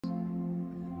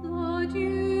Lord,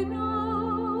 you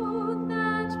know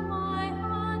that my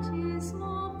heart is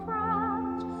more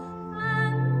proud,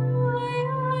 and my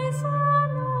eyes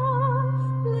are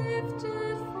not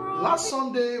lifted from. Last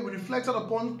Sunday, we reflected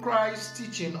upon Christ's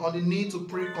teaching on the need to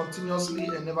pray continuously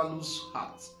and never lose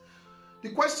heart. The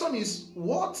question is,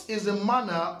 what is the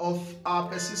manner of our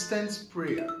persistent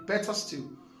prayer? Better still,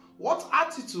 what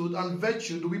attitude and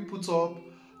virtue do we put up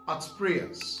at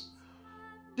prayers?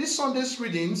 This Sunday's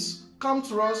readings come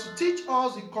to us to teach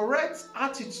us the correct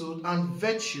attitude and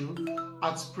virtue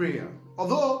at prayer.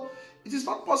 Although it is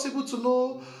not possible to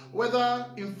know whether,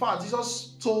 in fact,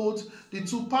 Jesus told the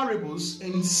two parables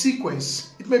in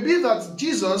sequence. It may be that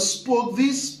Jesus spoke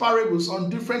these parables on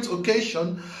different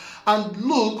occasions and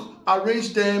Luke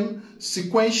arranged them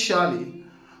sequentially.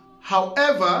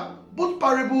 However, both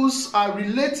parables are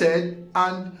related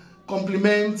and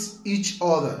complement each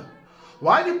other.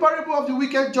 While the parable of the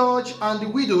wicked judge and the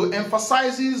widow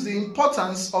emphasizes the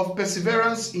importance of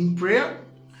perseverance in prayer,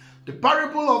 the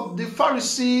parable of the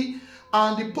Pharisee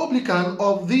and the publican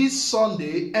of this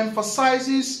Sunday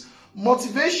emphasizes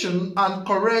motivation and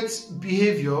correct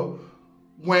behavior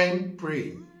when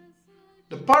praying.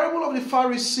 The parable of the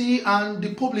Pharisee and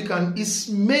the publican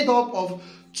is made up of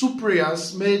two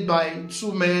prayers made by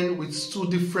two men with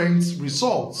two different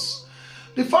results.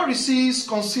 The Pharisees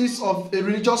consist of a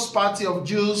religious party of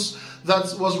Jews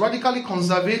that was radically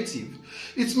conservative.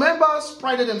 Its members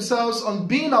prided themselves on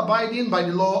being abiding by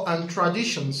the law and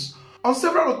traditions. On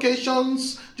several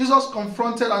occasions, Jesus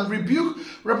confronted and rebuked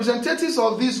representatives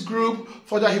of this group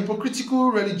for their hypocritical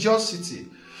religiosity.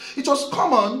 It was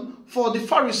common for the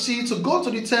Pharisee to go to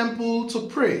the temple to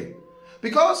pray.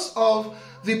 Because of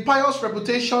the pious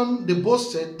reputation they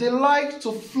boasted, they liked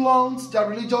to flaunt their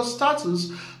religious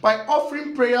status by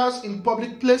offering prayers in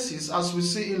public places, as we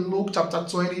see in Luke chapter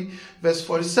 20, verse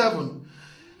 47.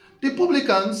 The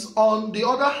publicans, on the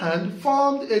other hand,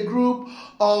 formed a group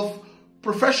of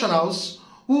professionals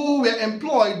who were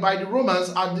employed by the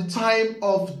Romans at the time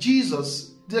of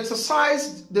Jesus. They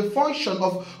exercised the function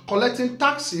of collecting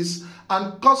taxes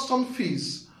and custom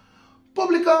fees.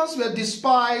 Publicans were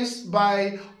despised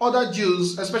by other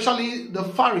Jews, especially the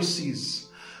Pharisees.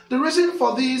 The reason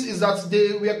for this is that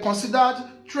they were considered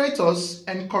traitors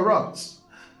and corrupt.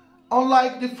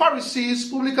 Unlike the Pharisees,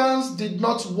 publicans did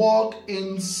not walk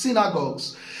in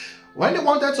synagogues. When they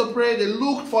wanted to pray, they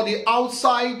looked for the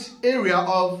outside area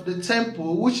of the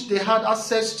temple, which they had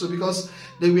access to because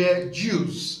they were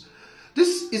Jews.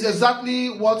 This is exactly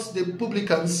what the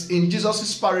publicans in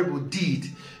Jesus' parable did.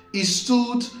 He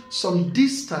stood some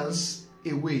distance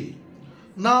away.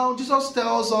 Now, Jesus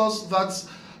tells us that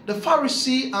the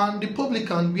Pharisee and the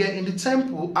publican were in the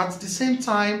temple at the same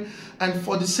time and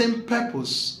for the same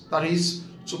purpose, that is,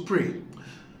 to pray.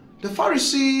 The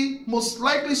Pharisee most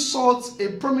likely sought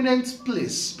a prominent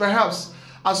place, perhaps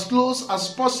as close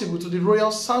as possible to the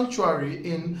royal sanctuary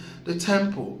in the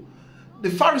temple. The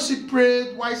Pharisee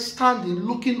prayed while standing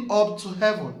looking up to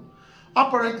heaven.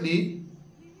 Apparently,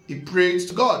 he prayed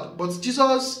to God, but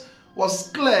Jesus was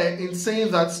clear in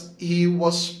saying that he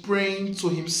was praying to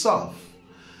himself.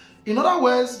 In other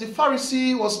words, the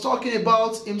Pharisee was talking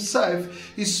about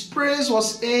himself. His praise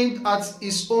was aimed at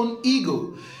his own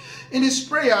ego. In his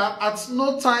prayer, at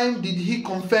no time did he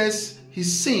confess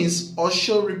his sins or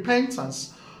show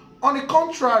repentance. On the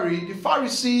contrary, the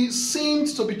Pharisee seemed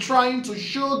to be trying to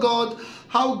show God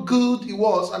how good he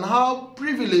was and how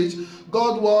privileged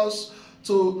God was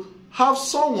to have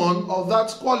someone of that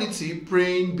quality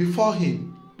praying before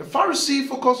him. The Pharisee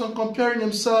focused on comparing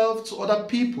himself to other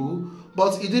people,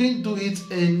 but he didn't do it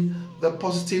in the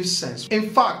positive sense. In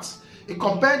fact, he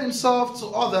compared himself to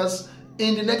others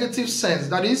in the negative sense.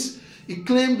 That is, he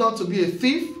claimed not to be a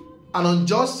thief, an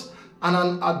unjust, and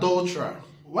an adulterer.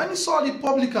 When he saw the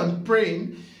publican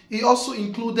praying, he also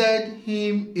included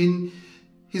him in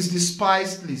his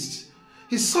despised list.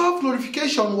 His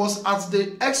self-glorification was at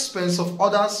the expense of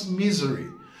others' misery.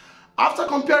 After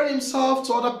comparing himself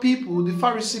to other people, the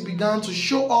Pharisee began to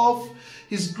show off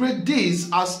his great deeds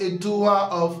as a doer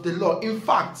of the law. In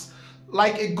fact,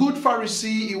 like a good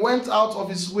Pharisee, he went out of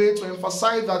his way to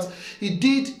emphasize that he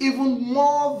did even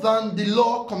more than the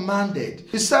law commanded.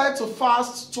 He said to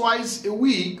fast twice a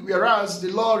week, whereas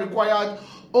the law required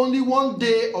only one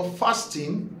day of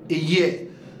fasting a year.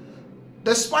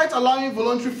 Despite allowing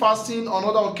voluntary fasting on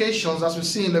other occasions, as we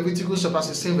see in Leviticus chapter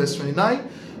 16, verse 29,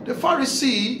 the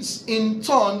Pharisees in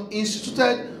turn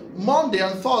instituted Monday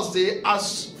and Thursday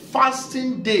as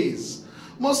fasting days.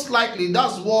 Most likely,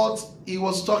 that's what he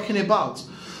was talking about.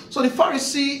 So the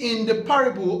Pharisee in the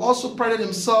parable also prided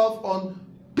himself on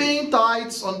paying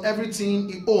tithes on everything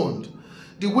he owned.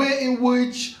 The way in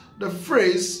which the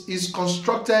phrase is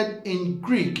constructed in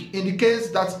Greek indicates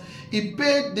that he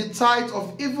paid the tithe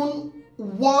of even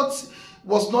what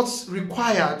was not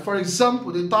required. For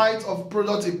example, the tithe of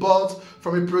product he bought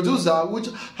from a producer which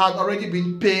had already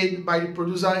been paid by the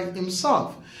producer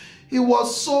himself. He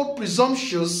was so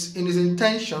presumptuous in his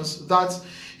intentions that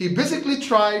he basically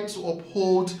tried to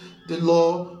uphold the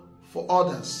law for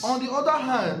others. On the other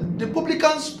hand, the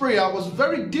publican's prayer was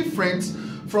very different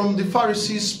from the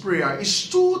Pharisee's prayer. He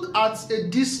stood at a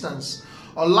distance.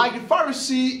 Unlike the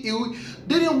Pharisee, he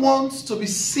didn't want to be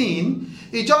seen.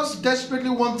 He just desperately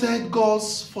wanted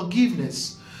God's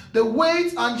forgiveness. The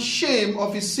weight and shame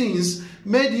of his sins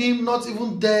made him not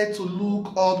even dare to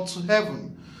look up to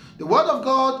heaven. The word of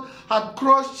God had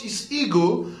crushed his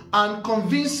ego and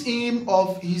convinced him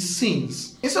of his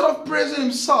sins. Instead of praising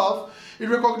himself, he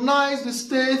recognized the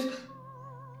state.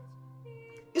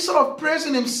 Instead of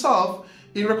praising himself,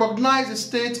 he recognized the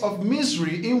state of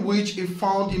misery in which he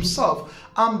found himself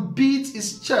and beat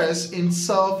his chest in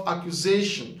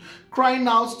self-accusation, crying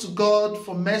out to God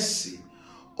for mercy.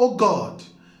 "O God,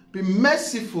 be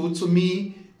merciful to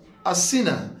me, a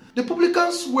sinner." The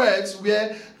publican's words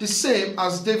were the same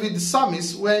as David the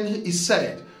psalmist when he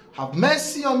said, "Have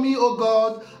mercy on me, O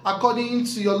God, according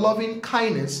to your loving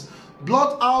kindness.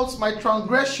 Blot out my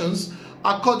transgressions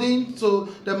according to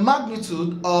the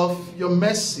magnitude of your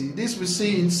mercy." This we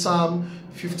see in Psalm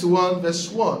 51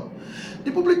 verse 1.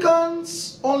 The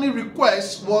publican's only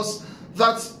request was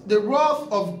that the wrath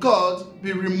of God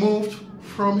be removed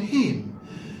from him.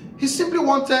 He simply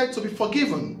wanted to be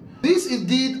forgiven. This he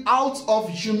did out of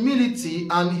humility,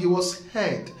 and he was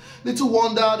heard. Little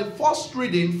wonder the first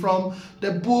reading from the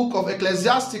book of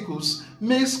Ecclesiasticus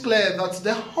makes clear that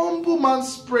the humble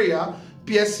man's prayer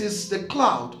pierces the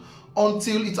cloud.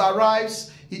 Until it arrives,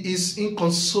 he is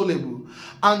inconsolable.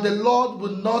 And the Lord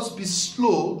will not be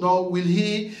slow, nor will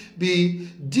he be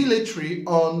dilatory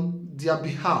on their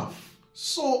behalf.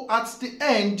 So at the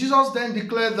end, Jesus then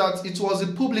declared that it was the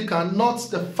publican,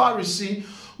 not the Pharisee,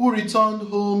 who returned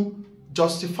home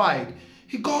justified.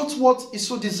 He got what he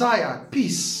so desired.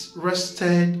 Peace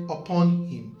rested upon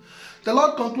him. The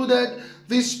Lord concluded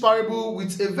this parable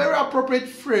with a very appropriate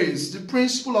phrase, the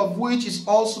principle of which is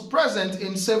also present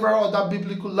in several other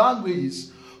biblical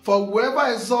languages. For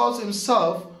whoever exalts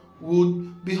himself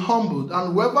would be humbled,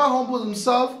 and whoever humbles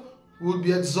himself would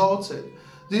be exalted.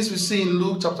 This we see in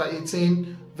Luke chapter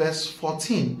 18 verse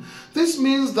 14. This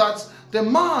means that the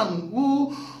man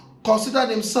who considered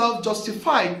himself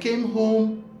justified came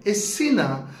home a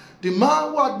sinner. The man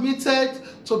who admitted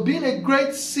to being a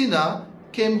great sinner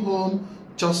came home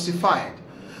justified.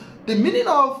 The meaning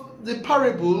of the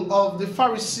parable of the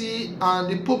Pharisee and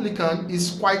the publican is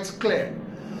quite clear.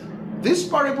 This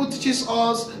parable teaches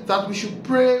us that we should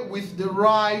pray with the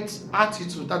right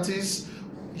attitude, that is,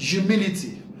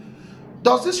 humility.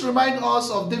 Does this remind us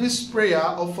of David's prayer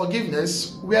of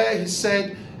forgiveness, where he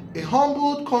said, "A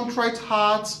humbled, contrite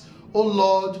heart, O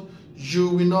Lord, you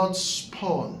will not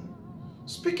spurn"?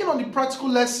 Speaking on the practical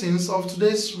lessons of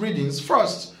today's readings,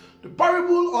 first, the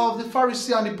parable of the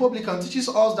Pharisee and the publican teaches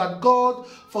us that God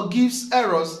forgives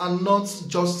errors and not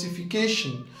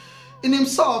justification. In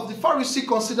himself, the Pharisee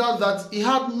considered that he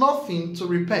had nothing to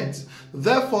repent.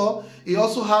 Therefore, he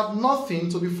also had nothing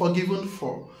to be forgiven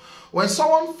for. When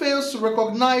someone fails to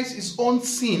recognize his own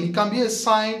sin, it can be a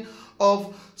sign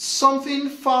of something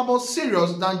far more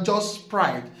serious than just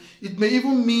pride. It may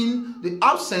even mean the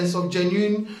absence of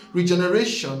genuine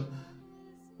regeneration.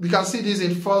 We can see this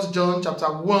in 1 John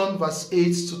chapter 1 verse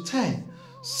 8 to 10.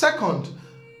 Second,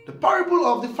 the parable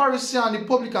of the Pharisee and the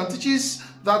publican teaches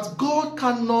that God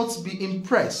cannot be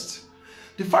impressed.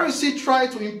 The Pharisee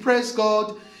tried to impress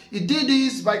God. He did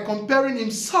this by comparing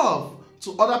himself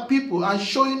to other people and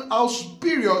showing how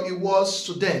superior he was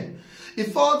to them. He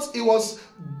thought he was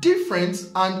different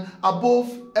and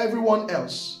above everyone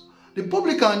else. The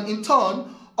publican, in turn,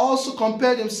 also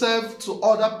compared himself to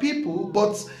other people,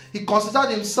 but he considered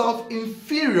himself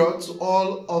inferior to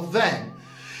all of them.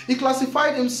 He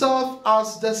classified himself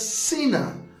as the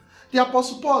sinner. The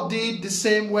Apostle Paul did the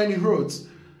same when he wrote,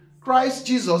 "Christ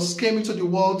Jesus came into the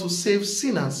world to save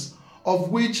sinners, of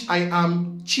which I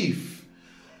am chief."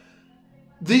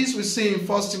 This we see in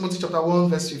 1 Timothy chapter 1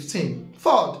 verse 15.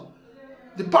 Third,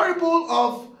 the parable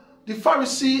of the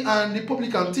Pharisee and the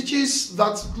publican teaches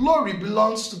that glory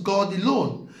belongs to God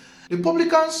alone. The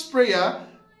publican's prayer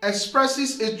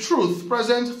expresses a truth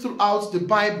present throughout the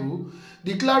Bible,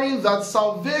 declaring that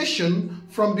salvation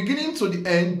from beginning to the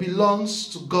end belongs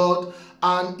to God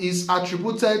and is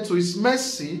attributed to his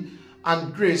mercy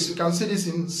and grace. You can see this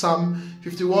in Psalm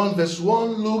 51 verse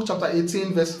 1, Luke chapter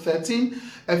 18 verse 13,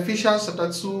 Ephesians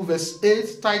chapter 2 verse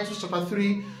 8, Titus chapter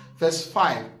 3 verse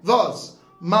 5. Thus,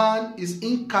 man is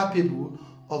incapable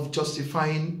of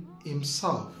justifying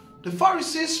himself. The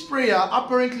Pharisees' prayer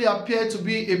apparently appeared to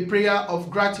be a prayer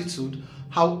of gratitude.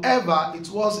 However, it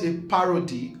was a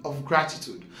parody of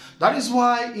gratitude. That is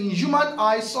why in human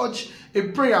eyes, such a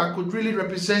prayer could really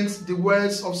represent the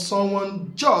words of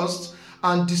someone just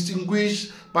and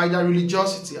distinguished by their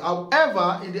religiosity.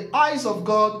 However, in the eyes of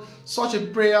God, such a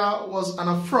prayer was an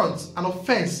affront, an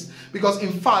offense, because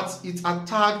in fact it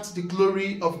attacked the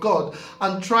glory of God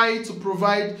and tried to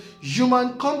provide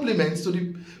human compliments to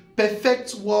the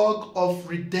perfect work of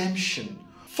redemption.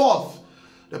 Fourth,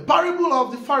 the parable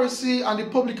of the Pharisee and the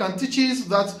publican teaches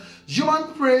that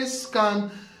human praise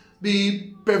can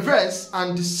be perverse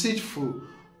and deceitful.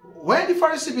 When the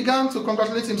Pharisee began to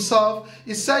congratulate himself,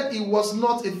 he said he was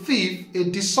not a thief, a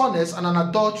dishonest, and an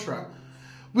adulterer.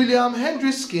 William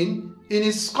Hendrickson, in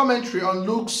his commentary on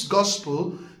Luke's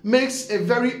Gospel, makes a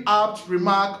very apt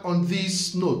remark on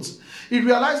this note. He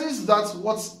realizes that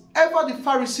whatever the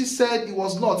Pharisee said he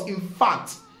was not, in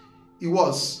fact, he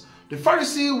was. The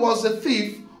Pharisee was a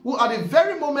thief who at the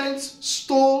very moment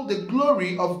stole the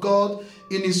glory of God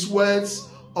in his words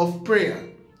of prayer.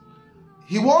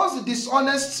 He was a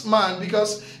dishonest man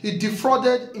because he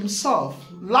defrauded himself.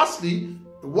 Lastly,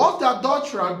 he was the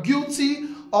adulterer, guilty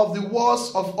of the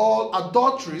worst of all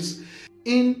adulteries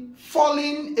in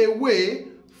falling away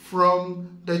from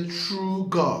the true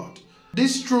God.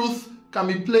 This truth can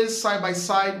be placed side by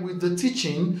side with the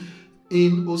teaching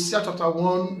in Hosea chapter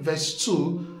 1 verse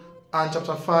 2 and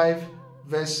chapter 5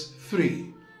 verse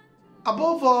 3.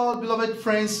 Above all, beloved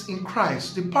friends in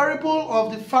Christ, the parable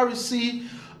of the Pharisee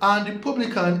and the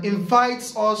publican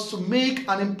invites us to make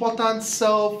an important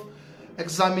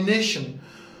self-examination.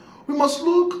 We must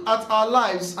look at our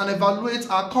lives and evaluate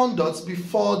our conduct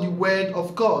before the word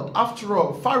of God. After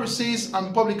all, Pharisees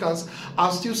and publicans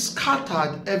are still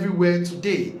scattered everywhere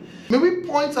today. May we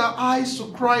point our eyes to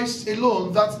Christ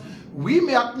alone, that we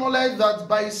may acknowledge that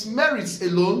by his merits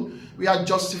alone we are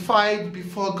justified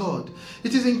before God.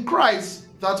 It is in Christ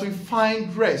that we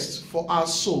find rest for our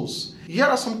souls. Here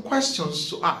are some questions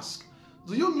to ask.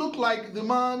 Do you look like the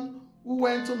man who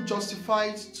went home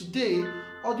justified today,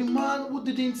 or the man who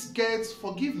didn't get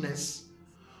forgiveness?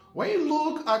 When you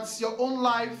look at your own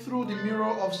life through the mirror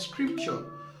of Scripture,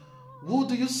 who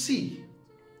do you see?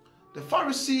 The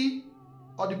Pharisee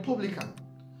or the publican?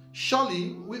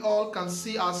 Surely we all can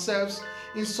see ourselves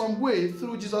in some way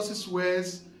through Jesus'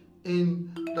 words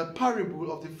in the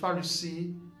parable of the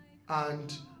Pharisee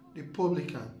and the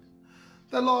publican.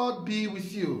 The Lord be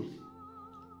with you.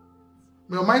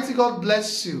 May Almighty God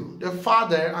bless you, the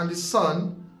Father and the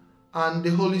Son and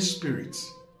the Holy Spirit.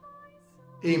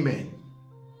 Amen.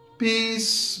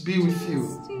 Peace be with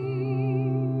you.